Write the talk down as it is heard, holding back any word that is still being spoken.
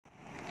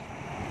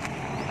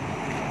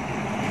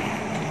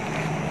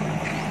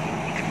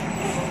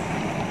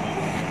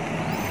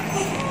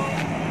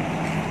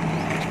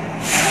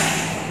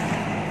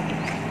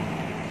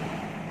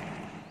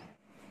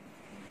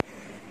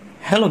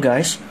Hello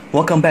guys,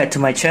 welcome back to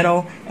my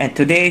channel, and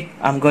today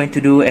I'm going to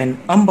do an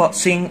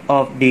unboxing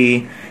of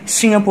the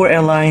Singapore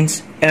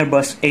Airlines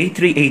Airbus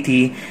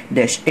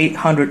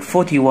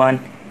A380-841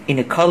 in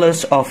the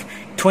colors of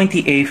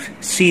 28th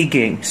SEA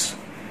Games.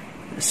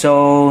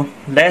 So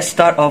let's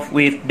start off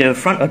with the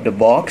front of the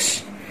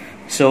box.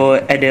 So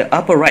at the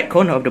upper right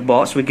corner of the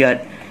box we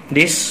got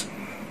this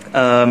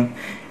the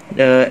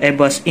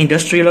Airbus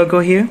industry logo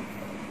here,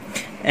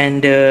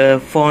 and the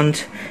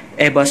font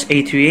Airbus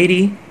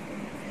A380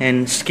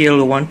 and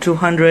scale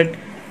 1/200.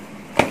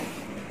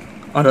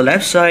 On the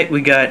left side we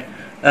got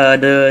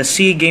the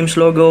SEA Games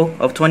logo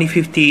of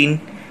 2015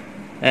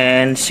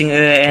 and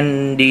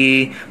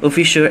the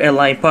official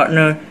airline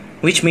partner,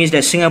 which means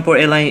that Singapore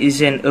Airlines is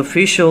an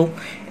official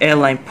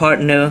airline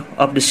partner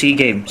of the SEA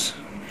Games.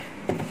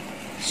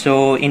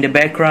 So in the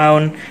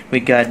background we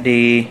got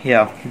the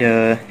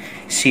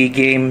SEA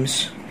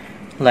Games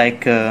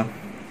like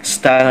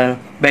style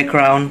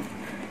background,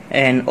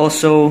 and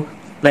also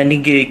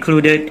landing gear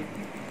included.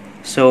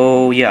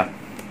 So yeah,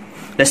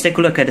 let's take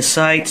a look at the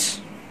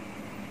sides.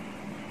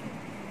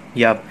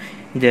 Yep,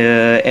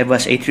 the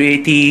Airbus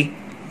A380,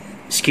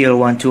 scale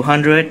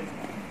 1/200,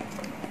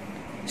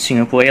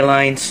 Singapore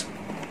Airlines.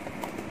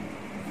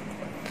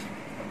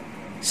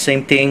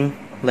 Same thing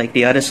like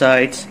the other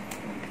sides.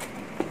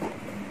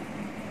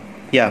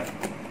 Yeah,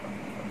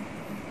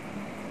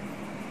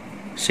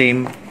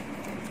 same.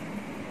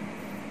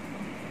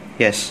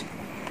 Yes.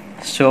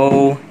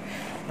 So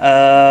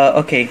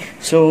okay,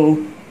 so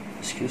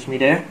excuse me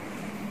there.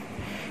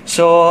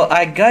 So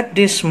I got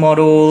this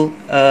model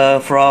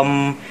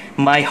from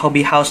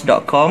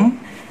myhobbyhouse.com,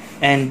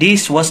 and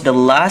this was the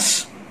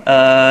last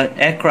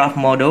aircraft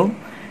model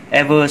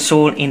ever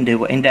sold in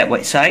that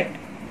website,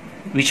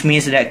 which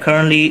means that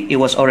currently it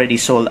was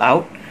already sold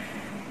out.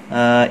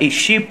 It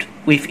shipped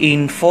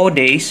within 4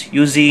 days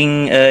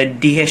using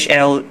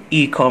DHL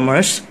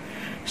e-commerce.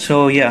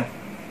 So yeah,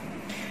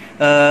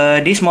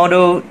 this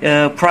model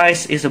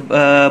price is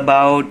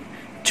about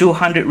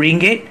 200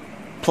 ringgit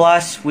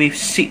plus with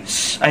 7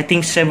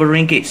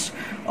 ringgits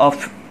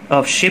of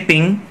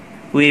shipping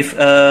with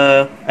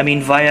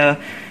via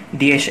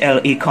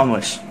DHL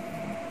e-commerce.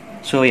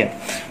 So yeah,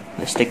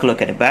 let's take a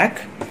look at the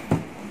back.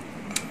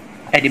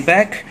 At the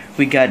back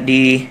we got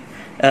the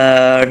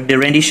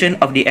rendition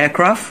of the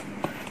aircraft.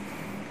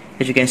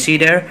 As you can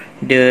see there,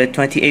 the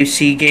 28th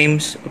SEA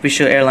Games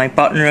official airline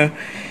partner,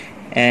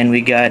 and we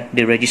got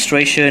the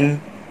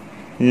registration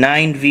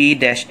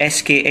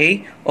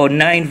 9V-SKA or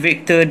 9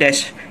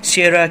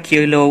 Victor-Sierra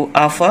Kilo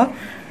Alpha.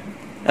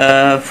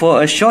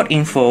 For a short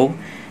info,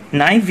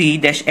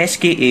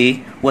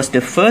 9V-SKA was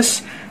the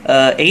first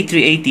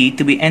A380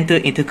 to be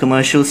entered into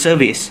commercial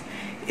service.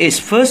 Its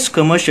first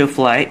commercial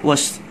flight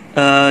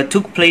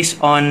took place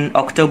on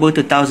October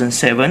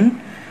 2007.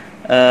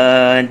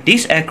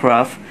 This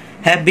aircraft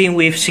had been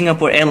with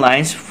Singapore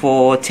Airlines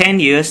for 10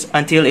 years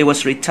until it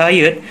was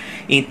retired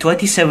in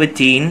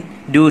 2017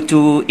 due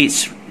to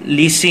its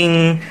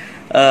leasing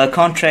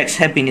contracts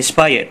have been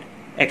expired.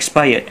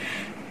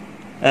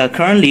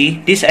 Currently,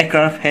 this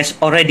aircraft has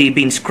already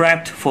been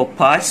scrapped for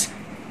parts,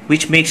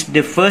 which makes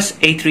the first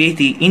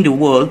A380 in the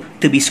world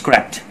to be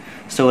scrapped.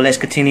 So let's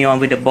continue on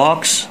with the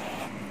box.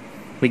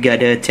 We got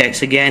the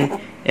text again,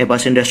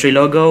 Airbus industry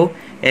logo,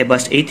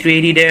 Airbus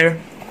A380 there,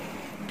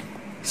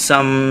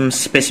 some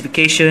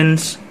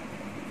specifications.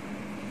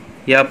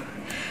 Yep,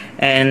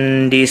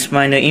 and this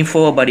minor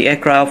info about the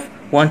aircraft: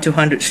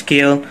 1/200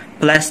 scale,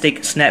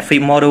 plastic snap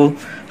fit model,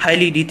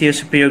 highly detailed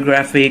superior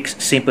graphics,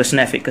 simple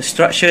snap fit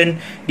construction,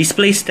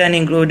 display stand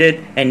included,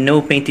 and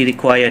no painting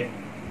required.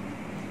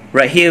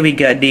 Right here we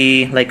got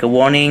the a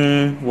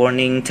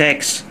warning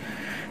text.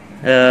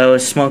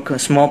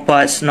 Small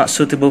parts not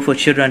suitable for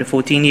children under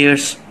 14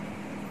 years.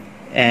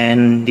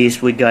 And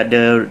this we got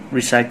the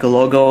recycle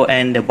logo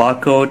and the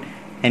barcode,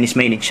 and it's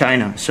made in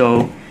China.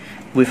 So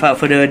without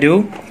further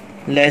ado,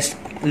 let's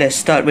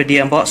start with the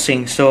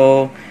unboxing.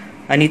 So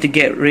I need to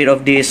get rid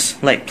of this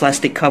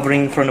plastic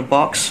covering from the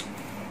box.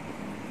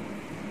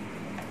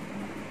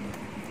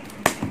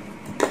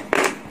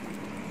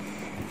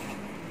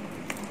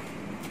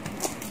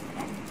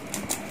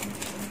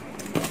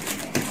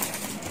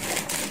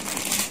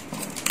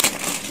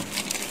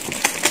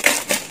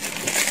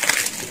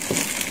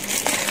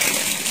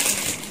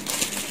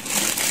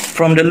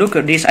 From the look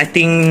of this, I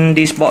think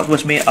this box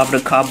was made of the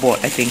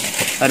cardboard. I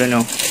don't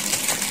know.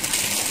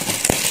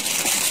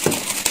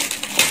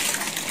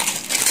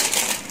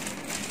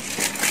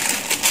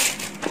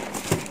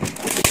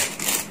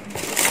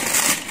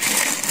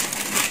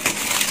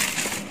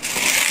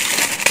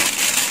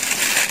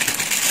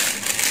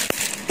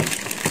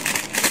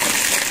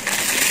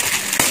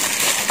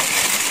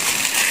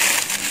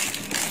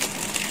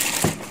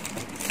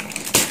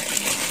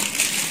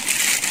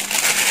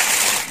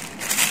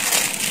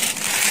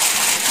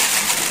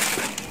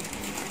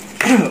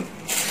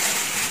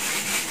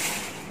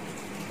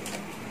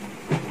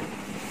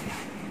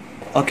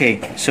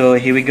 Okay, so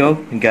here we go.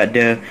 We got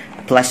the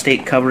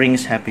plastic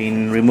coverings have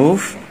been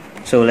removed.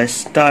 So let's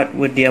start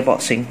with the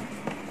unboxing.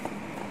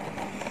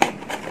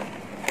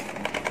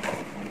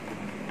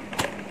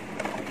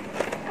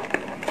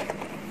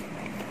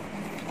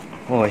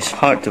 Oh, it's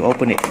hard to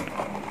open it.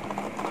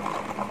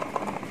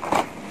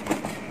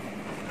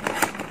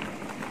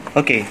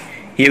 Okay,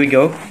 here we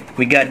go.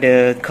 We got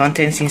the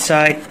contents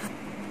inside.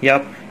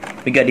 Yup,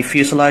 we got the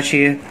fuselage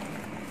here.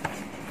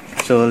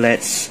 So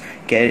let's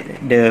get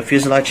the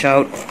fuselage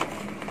out.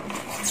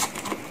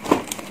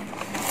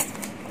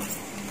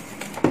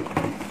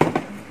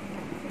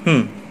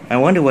 I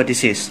wonder what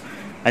this is.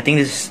 I think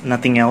this is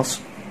nothing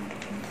else.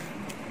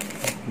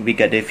 We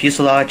got the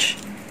fuselage.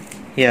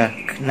 Yeah,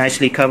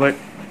 nicely covered.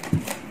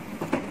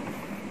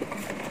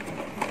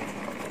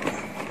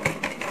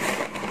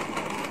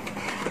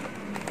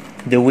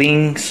 The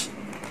wings.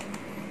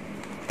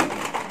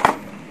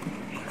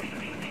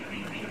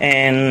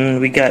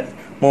 And we got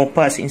more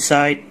parts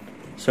inside.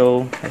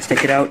 So let's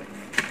take it out.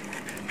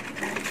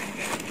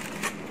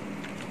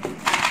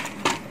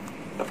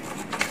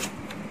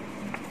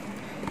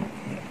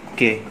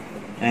 Okay,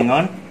 hang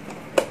on.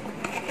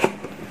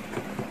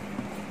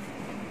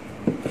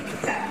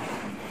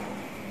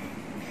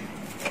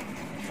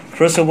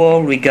 First of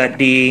all, we got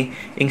the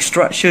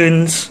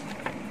instructions,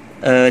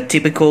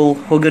 typical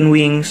Hogan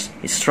wings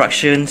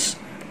instructions.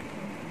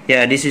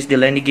 Yeah, this is the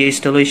landing gear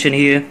installation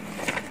here.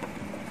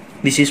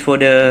 This is for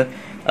the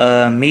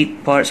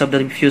mid parts of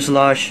the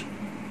fuselage.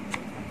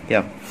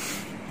 Yeah.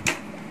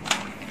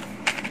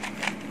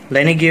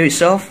 Landing gear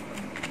itself.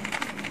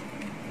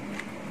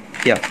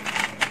 Yeah.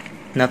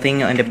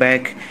 Nothing on the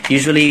back.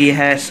 Usually it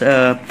has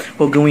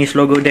Hogan Wings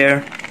logo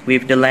there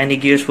with the landing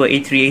gears for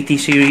A380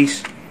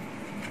 series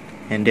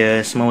and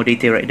the small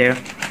detail right there.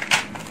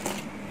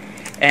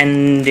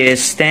 And the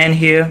stand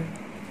here,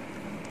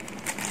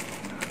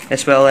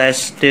 as well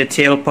as the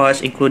tail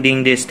parts,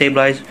 including the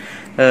stabilizer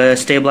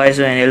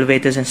and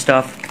elevators and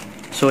stuff.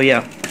 So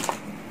yeah,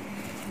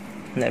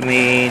 let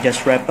me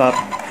just wrap up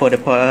for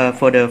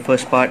the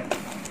first part.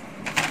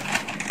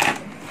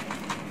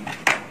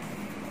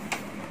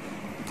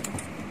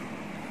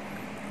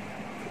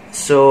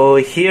 So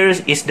here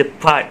is the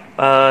part.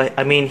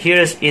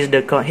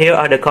 Here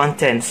are the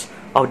contents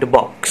of the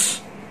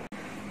box.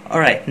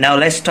 Alright, now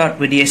let's start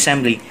with the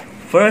assembly.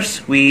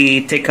 First,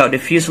 we take out the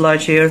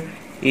fuselage here.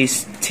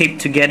 It's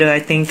taped together, I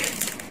think.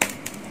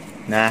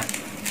 Nah,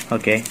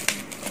 okay.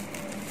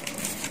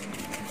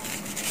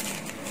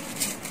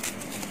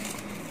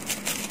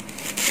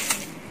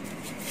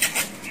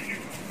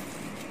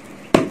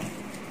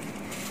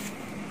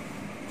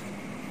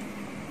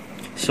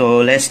 So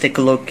let's take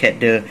a look at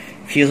the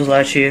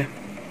fuselage here.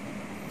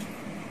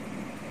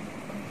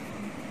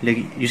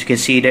 You can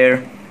see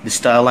there the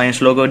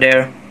Airlines logo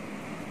there.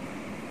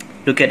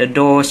 Look at the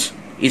doors,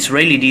 it's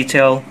really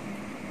detailed.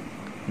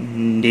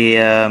 The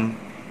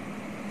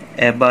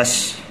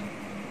Airbus,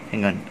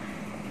 hang on.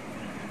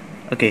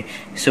 Okay,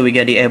 so we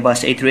got the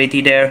Airbus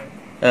A380 there,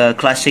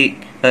 classic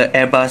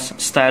Airbus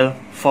style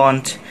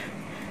font.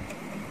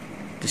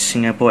 The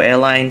Singapore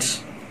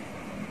Airlines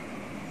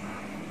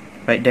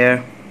right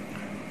there.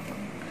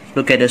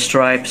 Look at the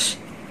stripes,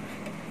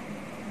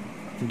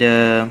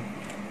 the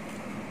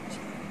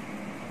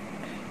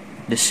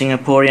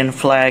Singaporean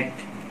flag,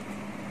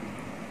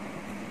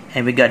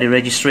 and we got the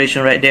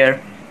registration right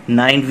there,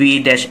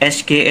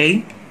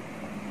 9V-SKA.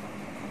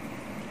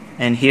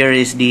 And here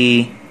is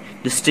the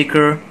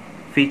sticker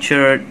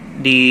featured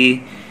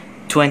the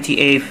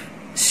 28th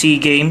SEA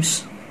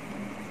Games.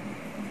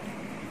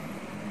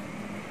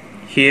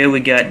 Here we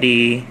got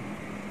the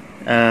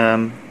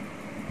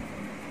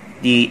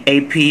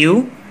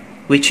APU,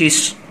 which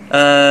is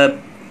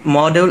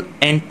modeled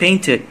and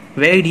painted,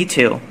 very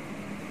detailed,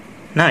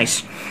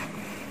 nice.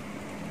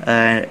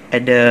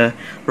 At the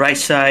right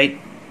side,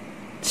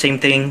 same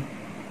thing,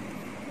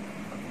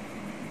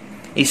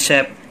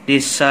 except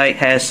this side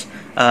has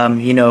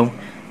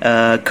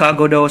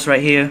cargo doors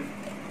right here,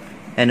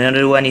 and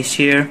another one is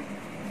here.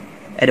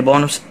 At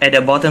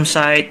the bottom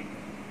side,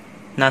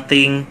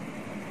 nothing,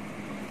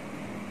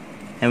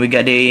 and we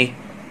got the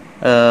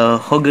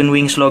Hogan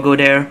Wings logo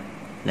there.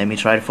 Let me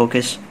try to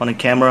focus on the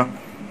camera.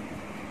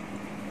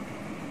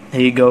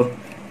 There you go,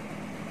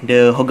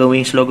 the Hogan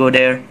Wings logo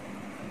there.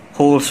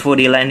 Holes for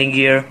the landing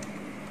gear.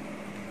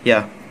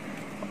 Yeah,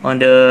 on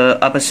the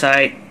upper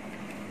side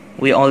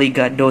we only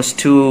got those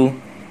two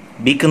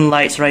beacon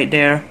lights right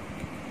there.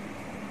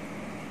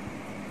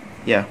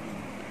 Yeah,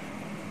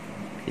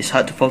 it's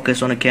hard to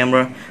focus on the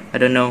camera. I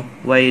don't know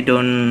why you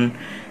don't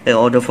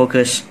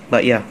autofocus,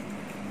 but yeah.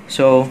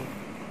 So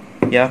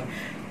yeah,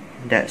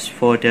 that's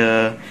for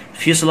the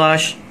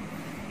fuselage.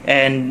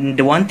 And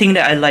the one thing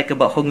that I like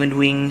about Hogan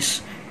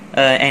Wings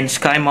and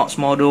SkyMox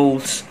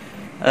models,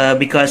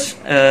 because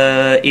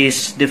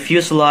is the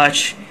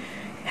fuselage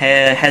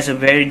has a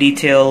very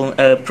detailed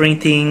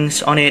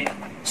printings on it.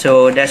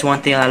 So that's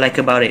one thing I like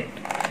about it.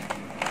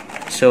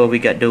 So we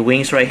got the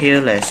wings right here.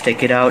 Let's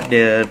take it out,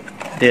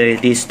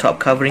 this top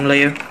covering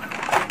layer.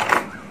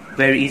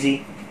 Very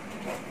easy.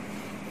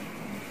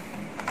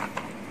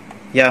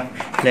 Yeah,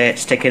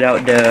 let's take it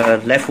out,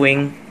 the left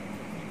wing.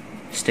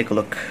 Let's take a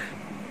look.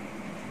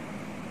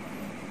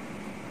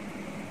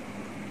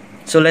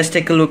 So let's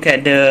take a look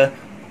at the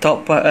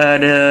top part,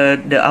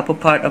 the upper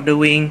part of the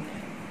wing.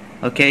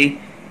 Okay,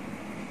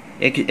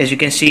 as you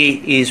can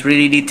see, is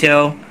really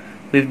detailed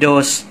with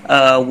those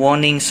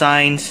warning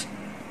signs,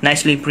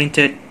 nicely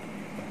printed.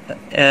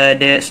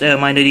 There's a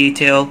minor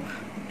detail,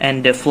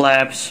 and the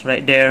flaps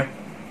right there,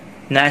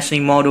 nicely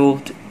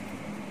modeled.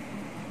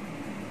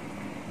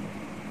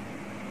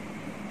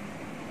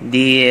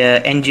 The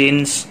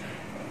engines,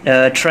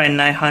 Trent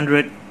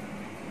 900,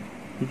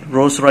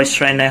 Rolls-Royce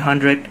Trent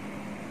 900.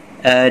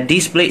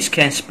 These blades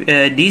can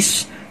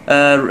this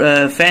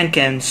fan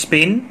can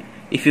spin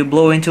if you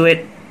blow into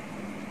it.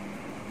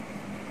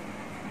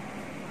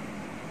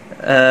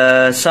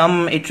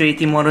 Some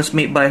A380 models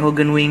made by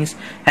Hogan Wings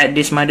had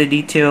this minor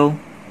detail,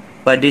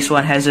 but this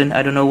one hasn't.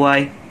 I don't know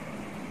why.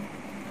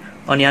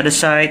 On the other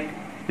side,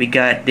 we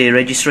got the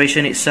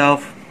registration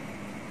itself.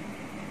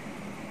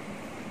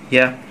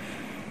 Yeah,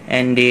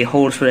 and the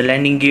holes for the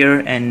landing gear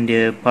and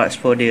the parts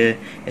for the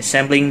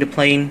assembling the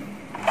plane.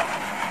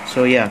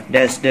 So yeah,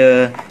 that's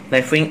the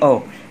left wing.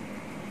 Oh,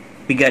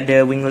 we got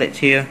the winglets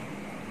here,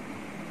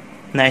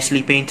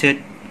 nicely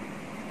painted.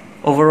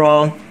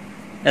 Overall,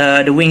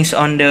 the wings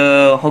on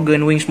the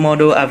Hogan Wings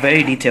model are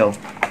very detailed,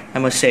 I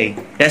must say.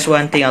 That's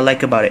one thing I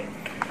like about it.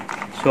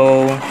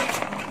 So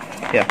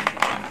yeah,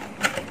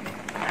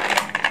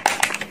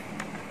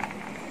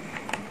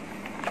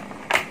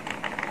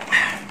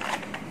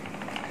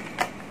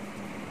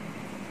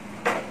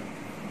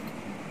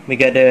 we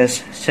got the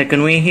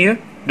second wing here,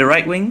 the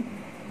right wing.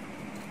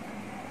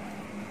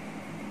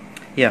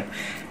 Yeah,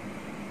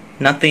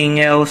 nothing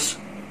else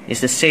is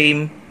the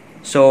same.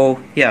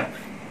 So yeah,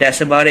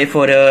 that's about it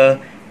for the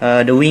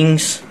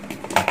wings.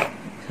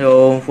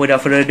 So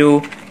without further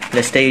ado,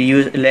 let's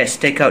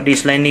take out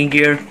this landing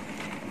gear.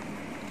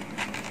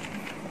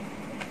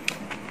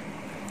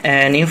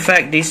 And in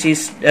fact, this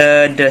is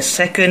the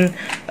second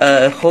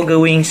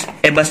Hogan Wings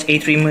Airbus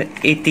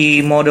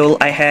A380 model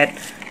I had.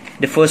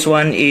 The first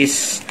one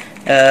is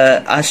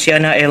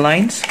Asiana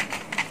Airlines.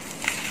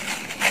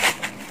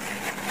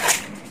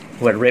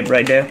 What rip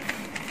right there.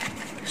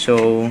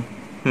 So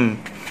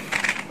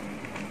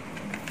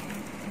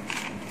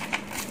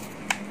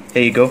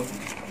there you go.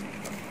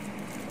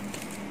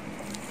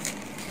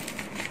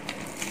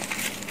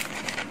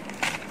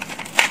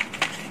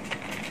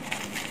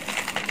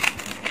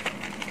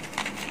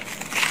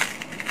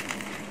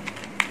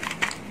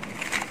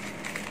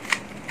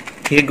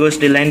 Here goes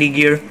the landing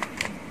gear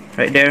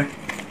right there.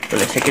 So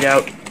let's check it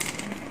out.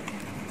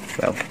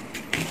 Well,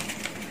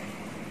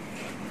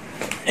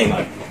 hang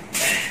on.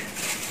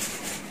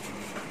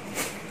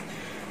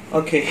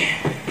 Okay,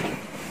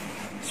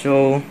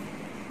 so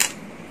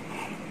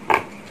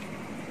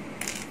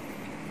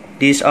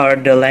these are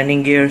the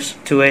landing gears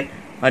to it.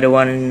 I don't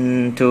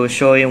want to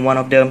show you one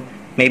of them.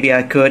 Maybe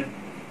I could.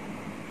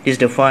 This is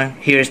the front.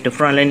 Here's the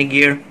front landing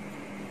gear.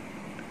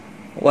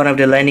 One of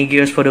the landing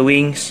gears for the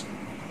wings.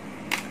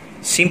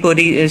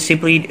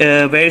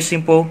 Very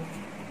simple.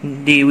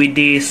 With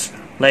this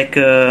like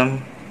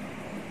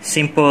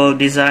simple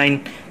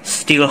design,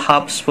 steel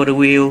hubs for the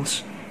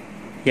wheels.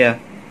 Yeah.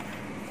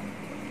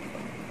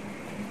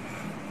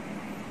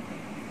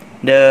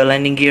 The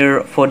landing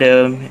gear for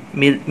the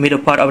middle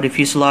part of the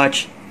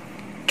fuselage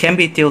can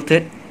be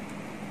tilted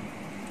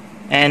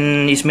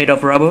and is made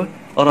of rubber.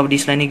 All of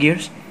these landing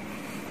gears.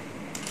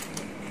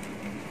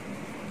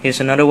 Here's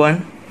another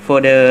one for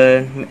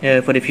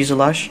the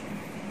fuselage,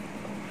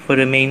 for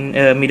the main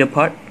middle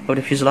part of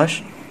the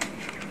fuselage.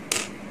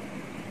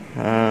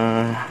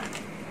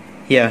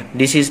 Yeah,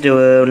 this is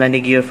the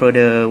landing gear for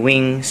the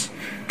wings.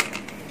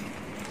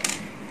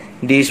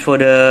 This for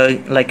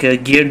the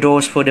gear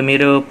doors for the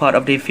middle part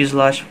of the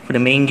fuselage for the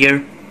main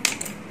gear.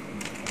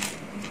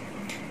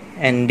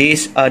 And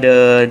these are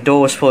the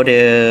doors for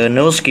the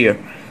nose gear.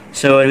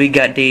 So we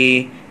got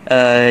the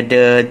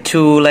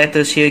two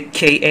letters here,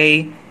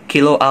 KA,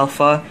 Kilo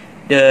Alpha,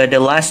 the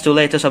last two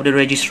letters of the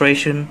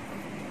registration.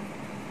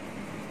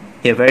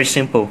 Yeah, very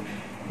simple.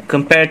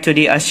 Compared to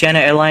the Asiana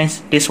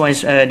Airlines, this one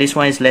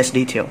is less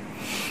detailed.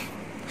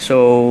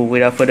 So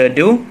without further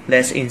ado,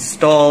 let's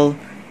install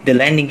the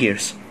landing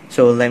gears.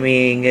 So let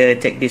me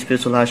take this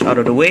fuselage out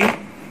of the way.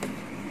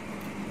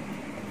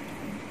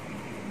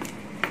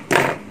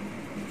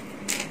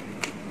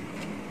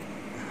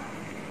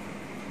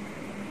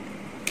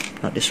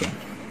 Not this one.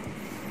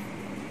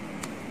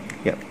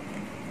 Yep,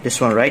 this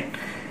one, right?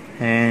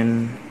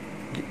 And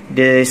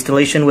the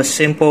installation was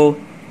simple.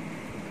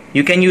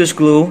 You can use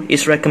glue,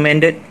 it's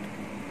recommended,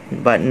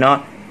 but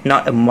not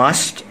a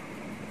must.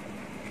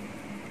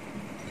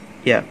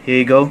 Yeah, here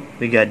you go.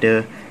 We got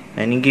the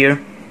landing gear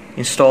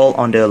installed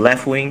on the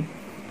left wing.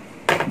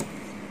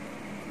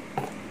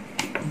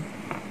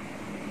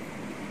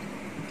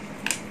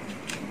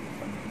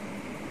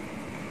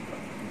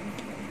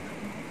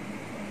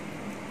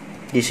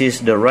 This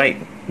is the right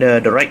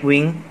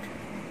wing.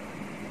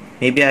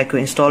 Maybe I could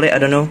install it, I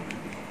don't know.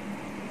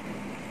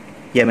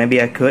 Yeah,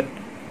 maybe I could.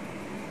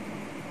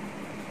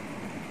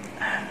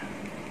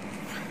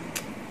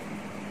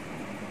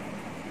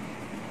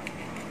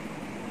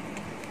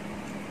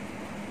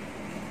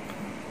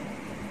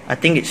 I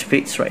think it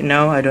fits right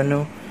now, I don't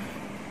know.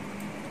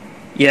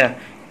 Yeah,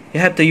 you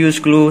have to use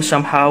glue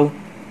somehow,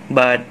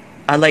 but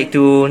I like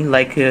to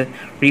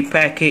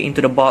repack it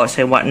into the box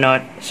and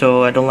whatnot,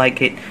 so I don't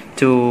like it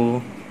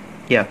to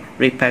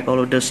repack all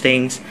of those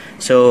things.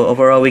 So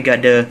overall we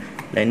got the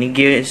landing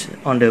gears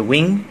on the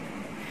wing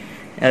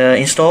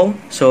installed.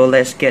 So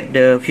let's get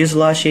the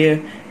fuselage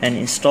here and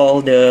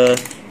install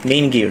the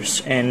main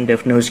gears and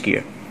the nose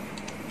gear.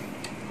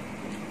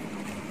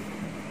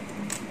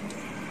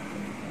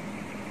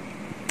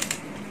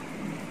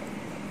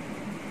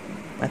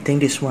 I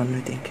think this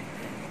one,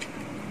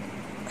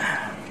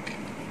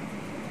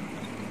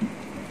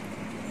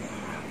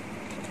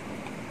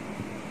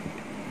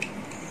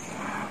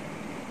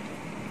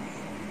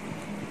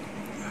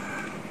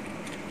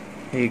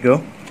 Here you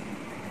go.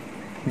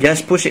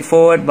 Just push it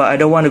forward, but I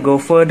don't want to go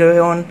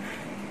further on.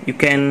 You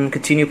can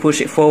continue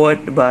push it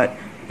forward, but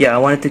yeah, I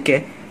wanted to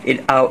get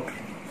it out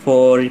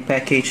for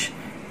repackage.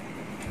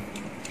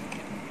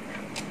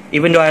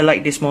 Even though I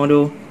like this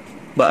model,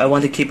 but I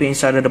want to keep it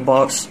inside of the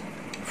box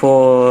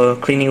for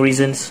cleaning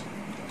reasons.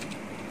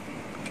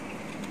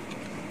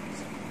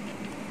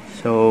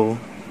 So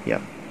yeah,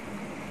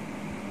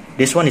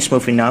 this one is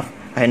smooth enough.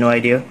 I had no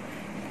idea,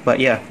 but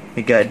yeah,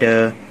 we got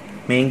the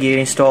main gear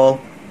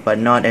installed, but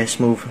not as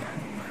smooth.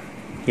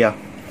 Yeah,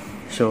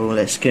 so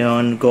let's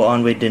go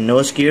on with the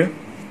nose gear.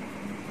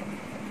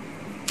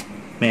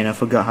 Man, I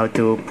forgot how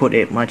to put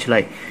it, much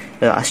like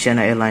the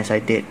Asiana Airlines I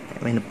did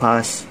in the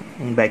past,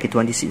 back in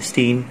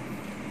 2016.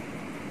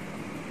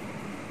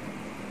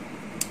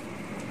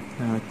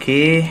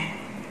 Okay.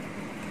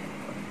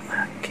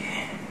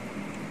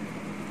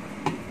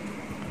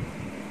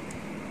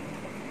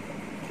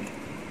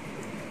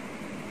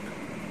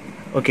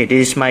 Okay,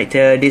 this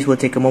will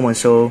take a moment,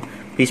 so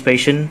please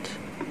patient.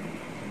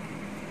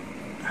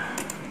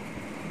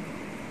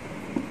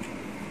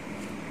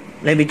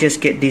 Let me just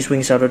get these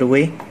wings out of the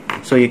way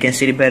so you can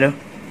see it better.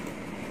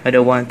 I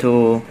don't want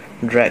to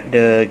drag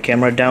the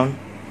camera down.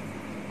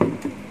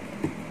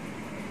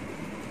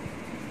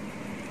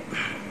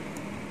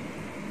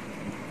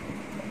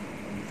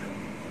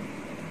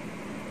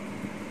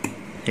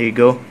 There you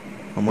go,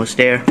 almost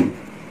there.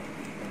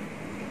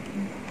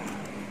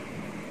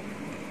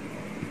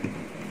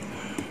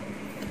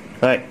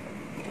 Alright,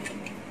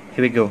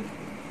 here we go.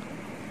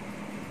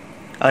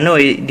 I know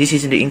this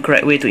is the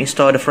incorrect way to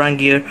install the front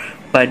gear,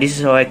 but this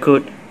is how I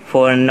could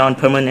for a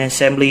non-permanent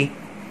assembly.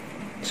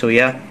 So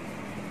yeah,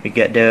 we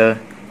get the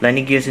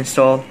landing gears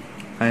installed,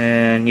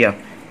 and yeah,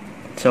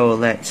 so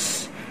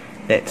let's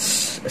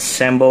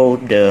assemble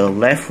the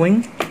left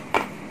wing.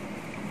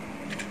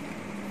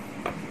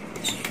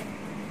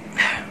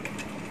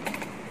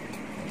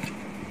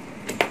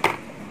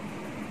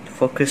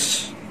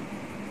 Focus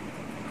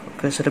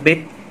it a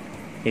bit.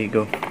 Here you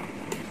go.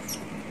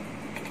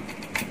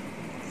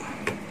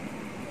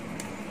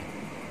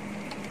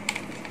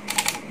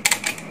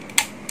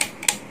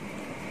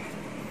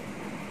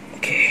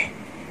 Okay.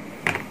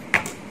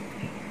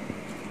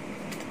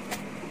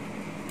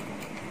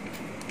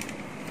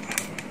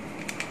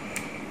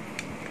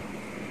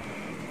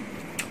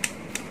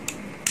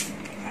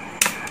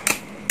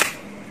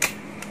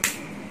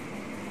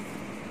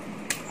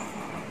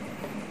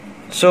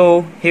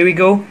 So here we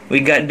go, we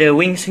got the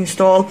wings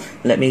installed.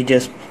 Let me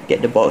just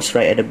get the box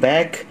right at the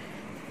back.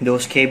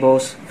 Those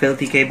cables,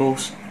 filthy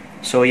cables.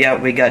 So yeah,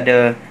 we got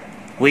the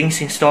wings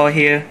installed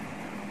here.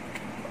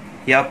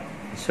 Yep.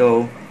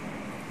 So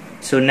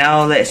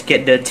now let's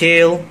get the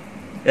tail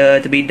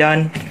to be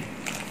done.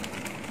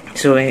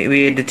 So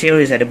the tail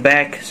is at the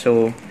back.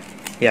 So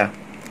yeah,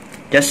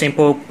 just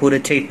simple, put a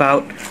tape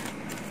out.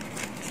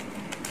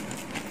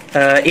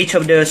 Each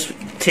of the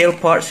tail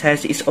parts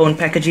has its own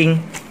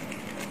packaging,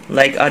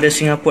 like other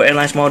Singapore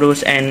Airlines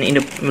models, and in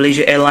the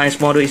Malaysia Airlines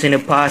model is in the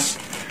past.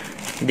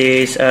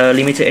 These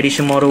limited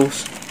edition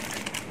models.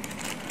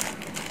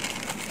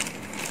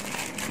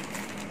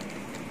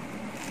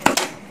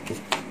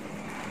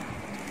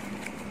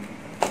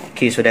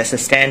 Okay, so that's the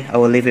stand. I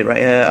will leave it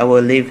right. I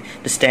will leave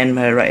the stand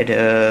right at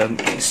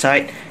the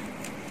side.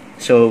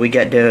 So we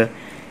got the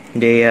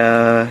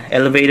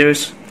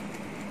elevators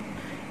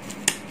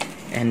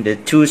and the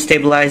two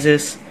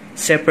stabilizers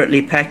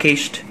separately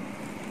packaged,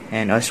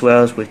 and as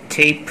well as with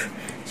tape.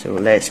 So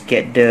let's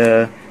get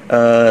the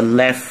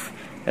left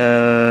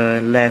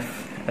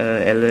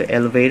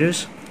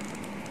elevators.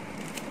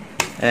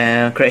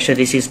 Correction,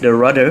 this is the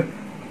rudder,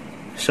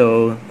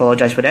 so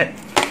apologize for that.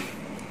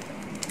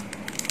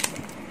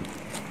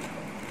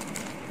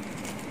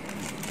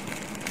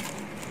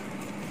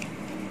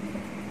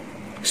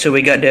 So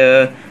we got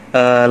the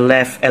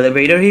left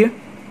elevator here.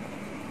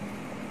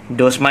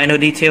 Those minor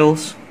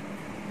details,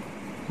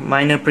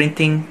 minor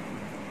printing,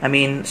 I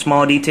mean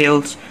small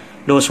details,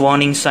 those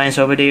warning signs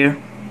over there,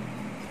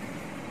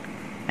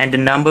 and the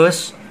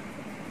numbers.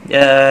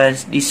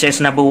 It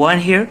says number 1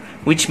 here,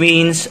 which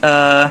means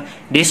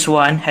this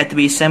one had to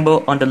be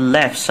assembled on the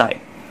left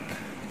side.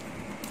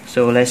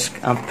 So let's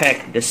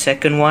unpack the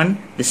second one,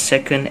 the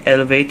second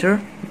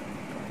elevator,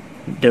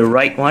 the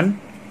right one,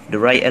 the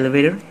right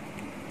elevator.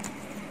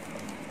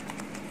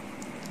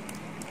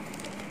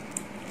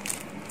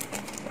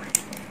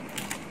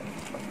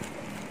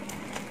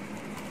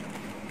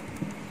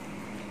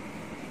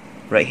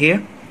 right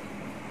here.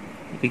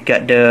 We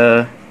got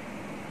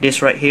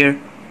this right here.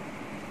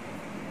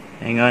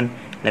 Hang on,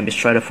 let me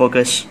try to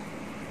focus.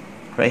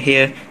 Right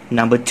here,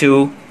 number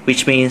 2,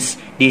 which means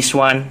this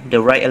one, the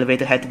right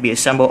elevator had to be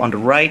assembled on the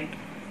right.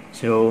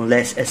 So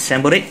let's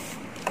assemble it.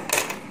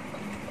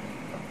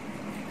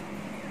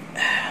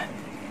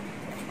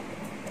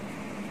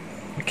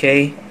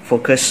 Okay,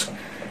 focus.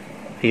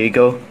 Here you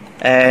go.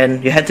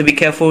 And you have to be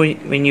careful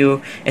when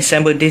you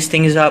assemble these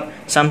things up.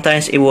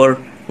 Sometimes it will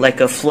like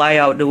a fly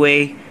out the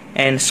way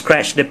and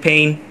scratch the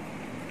paint.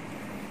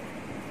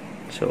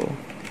 So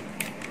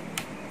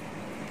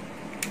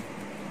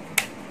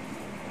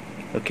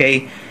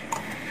okay.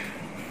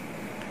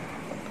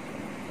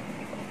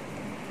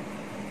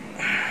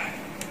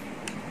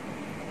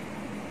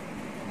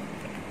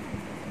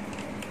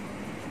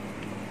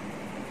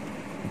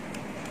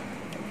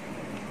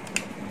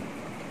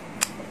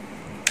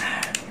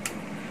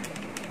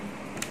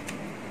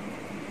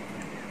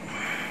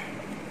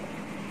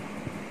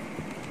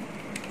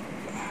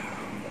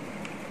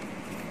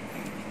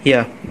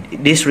 Yeah,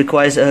 this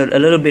requires a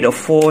little bit of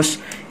force.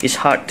 It's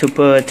hard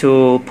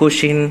to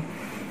push in.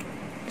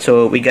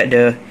 So we got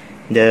the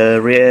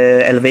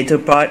rear elevator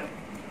part.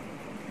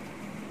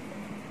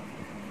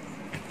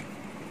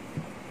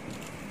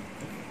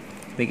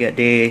 We got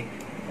the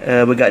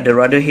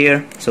rudder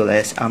here. So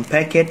let's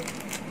unpack it.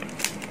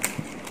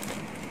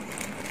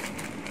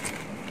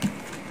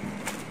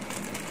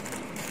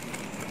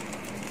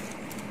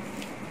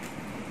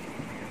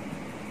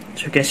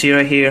 So you can see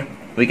right here,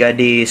 we got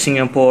the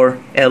Singapore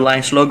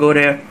Airlines logo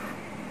there.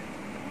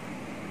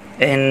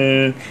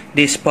 And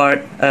this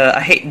part,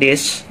 I hate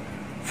this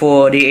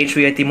for the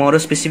A380 model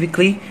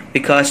specifically,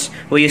 because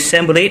when you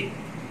assemble it,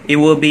 it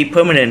will be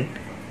permanent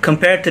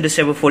compared to the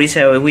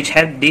 747, which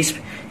have this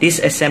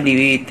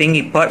assembly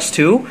thingy parts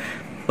too,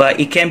 but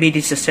it can be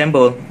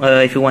disassembled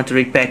if you want to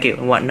repack it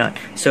and whatnot.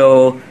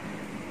 So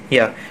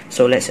yeah,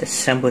 so let's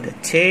assemble the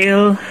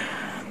tail.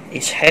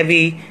 It's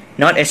heavy,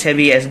 not as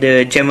heavy as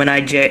the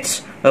Gemini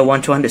Jets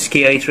 1200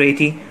 scale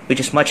A380, which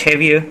is much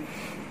heavier.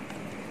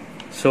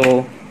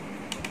 So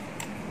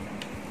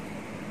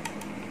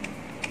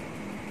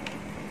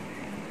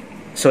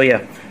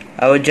yeah,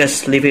 I will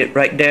just leave it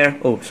right there.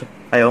 Oh, so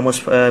I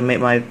almost made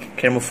my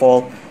camera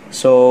fall.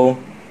 So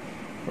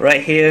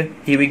right here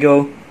we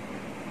go.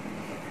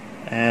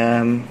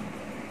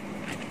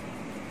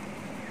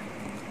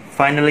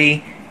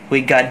 Finally,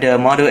 we got the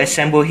model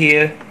assembled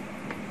here.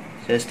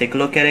 So let's take a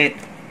look at it.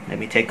 Let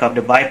me take off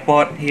the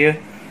bipod here.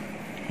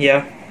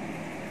 Yeah.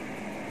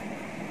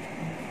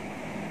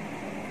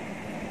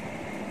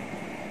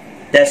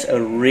 That's a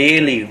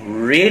really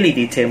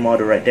detailed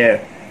model right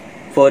there.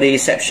 For the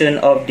exception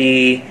of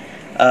the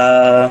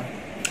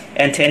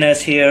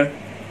antennas here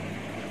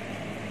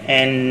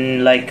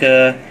and like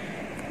air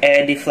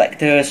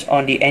deflectors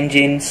on the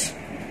engines.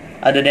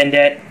 Other than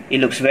that, it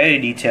looks very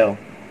detailed.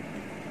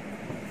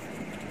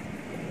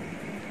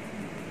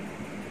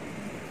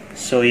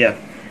 So yeah,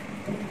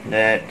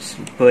 let's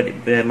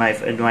put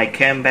my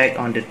cam back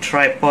on the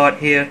tripod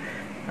here.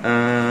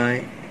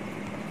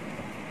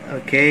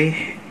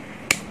 Okay,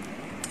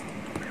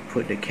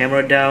 put the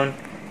camera down.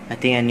 I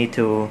think I need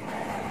to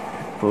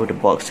put the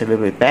box a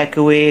little bit back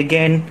away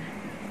again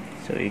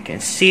so you can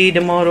see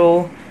the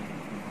model.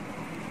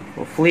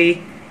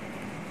 Hopefully,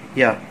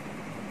 yeah.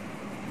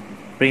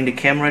 Bring the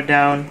camera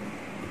down.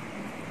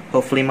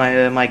 Hopefully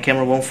my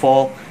camera won't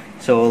fall.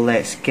 So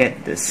let's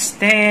get the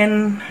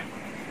stand,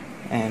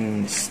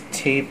 and it's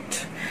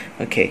taped.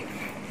 Okay,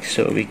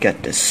 so we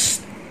got the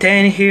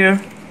stand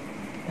here.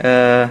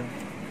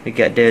 We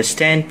got the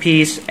stand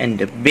piece and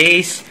the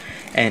base,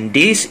 and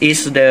this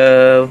is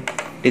the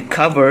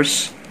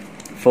covers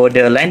for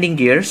the landing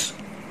gears.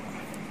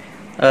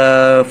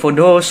 For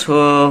those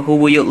who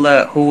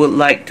would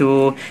like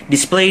to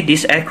display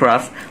this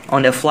aircraft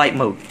on the flight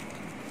mode.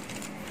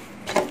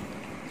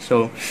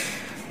 So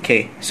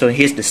okay, so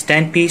here's the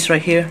stand piece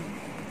right here.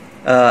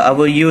 I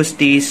will use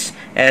this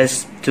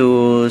as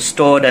to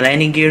store the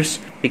landing gears,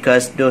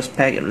 because those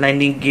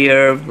landing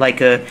gear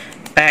like a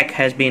pack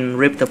has been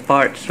ripped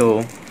apart.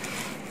 So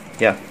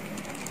yeah.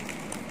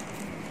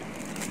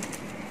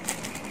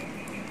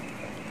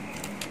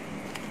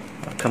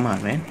 Oh, come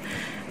on, man.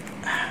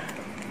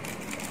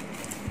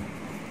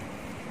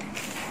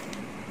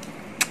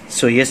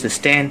 So here's the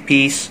stand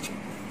piece,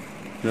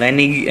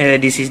 landing.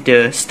 This is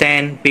the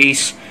stand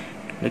base.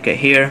 Look at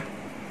here.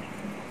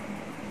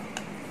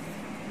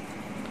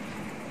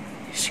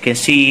 As you can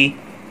see,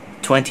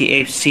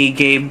 28th SEA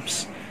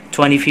Games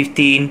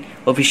 2015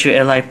 official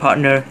airline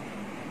partner.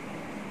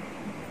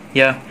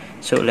 Yeah.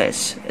 So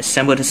let's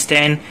assemble the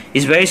stand.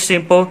 It's very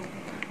simple.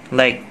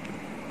 Like,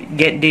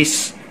 get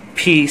this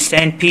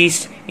stand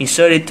piece,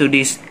 insert it to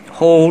these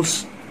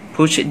holes,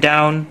 push it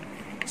down.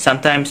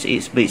 Sometimes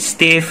it's a bit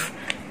stiff,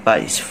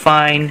 but it's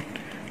fine.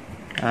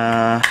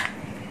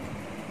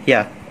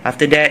 Yeah,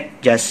 after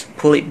that, just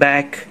pull it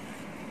back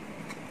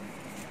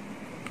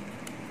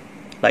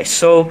like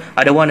so.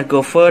 I don't want to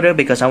go further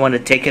because I want to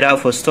take it out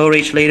for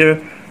storage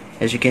later.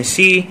 As you can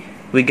see,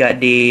 we got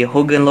the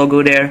Hogan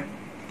logo there.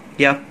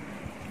 Yep.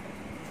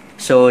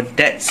 So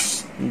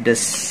that's the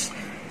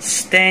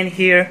stand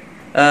here.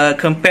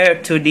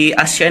 Compared to the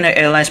Asiana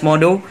Airlines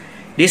model,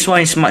 this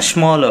one is much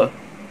smaller.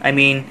 I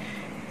mean,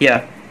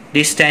 yeah,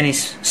 this stand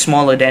is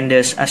smaller than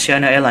the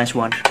Asiana Airlines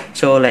one.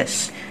 So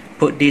let's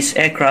put this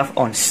aircraft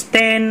on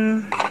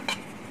stand.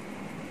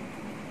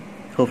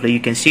 Hopefully you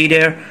can see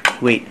there.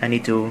 Wait, I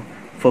need to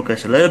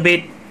focus a little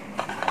bit.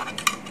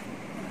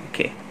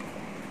 Okay.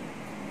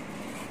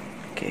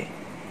 Okay.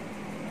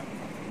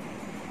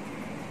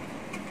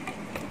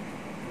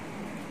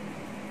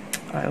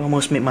 I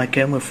almost made my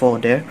camera fall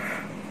there.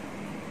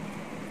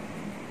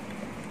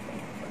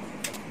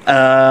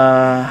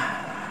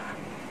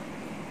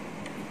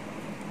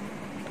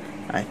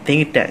 I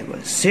think that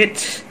was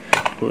it.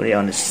 Put it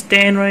on the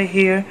stand right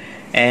here,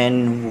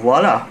 and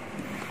voila!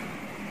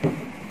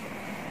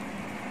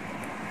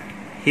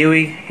 Here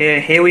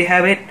we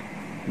have it.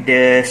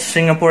 The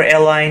Singapore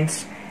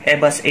Airlines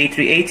Airbus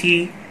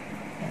A380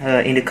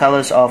 in the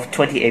colors of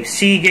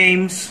 20FC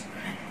games.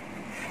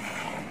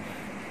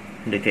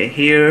 Look at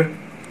here.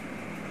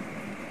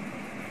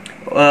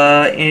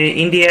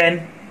 In the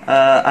end,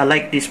 I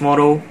like this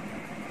model,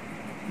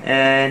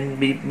 and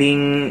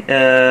being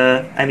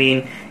I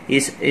mean,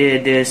 is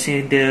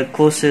the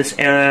closest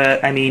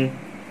I mean,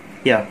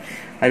 yeah,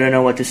 I don't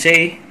know what to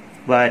say,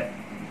 but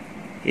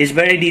it's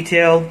very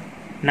detailed,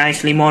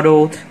 nicely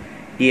modeled.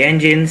 The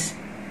engines,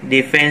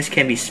 the fans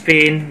can be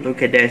spin.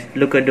 Look at that.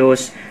 Look at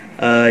those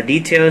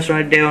details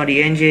right there on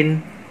the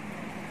engine,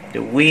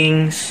 the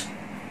wings.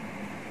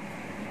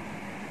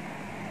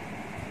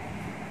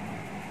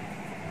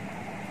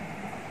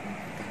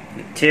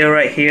 The tail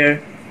right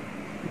here,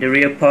 the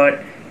rear part,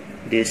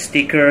 the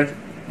sticker,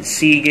 the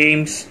C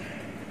games,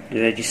 the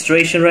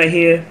registration right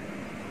here,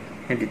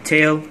 and the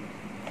tail.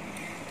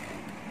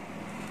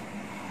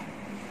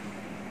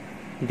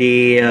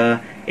 The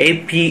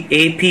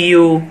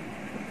APU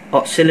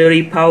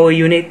auxiliary power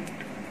unit,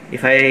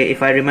 if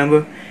I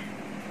remember.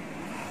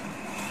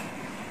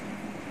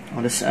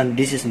 On this, and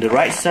this is on the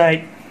right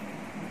side.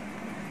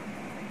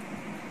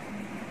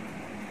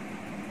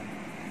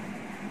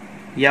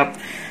 Yep.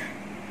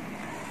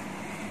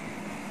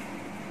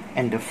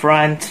 And the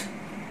front.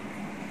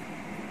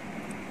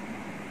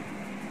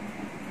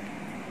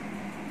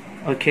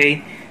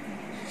 Okay,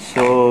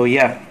 so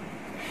yeah,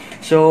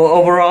 so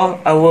overall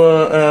I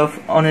will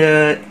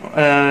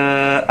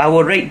I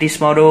will rate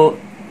this model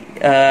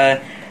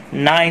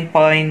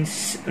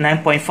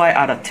 9.5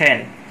 out of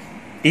 10.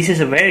 This is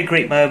a very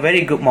great,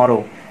 very good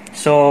model.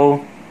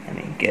 So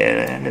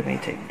let me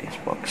take this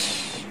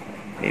box.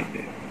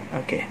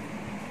 Okay.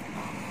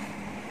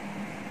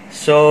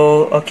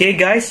 So okay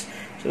guys,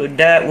 so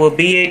that will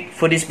be it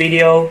for this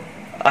video.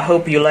 I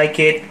hope you like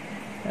it.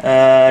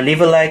 Leave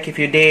a like if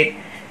you did.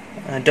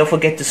 Don't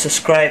forget to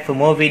subscribe for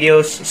more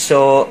videos.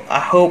 So I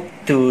hope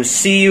to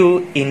see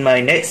you in my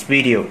next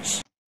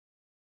videos.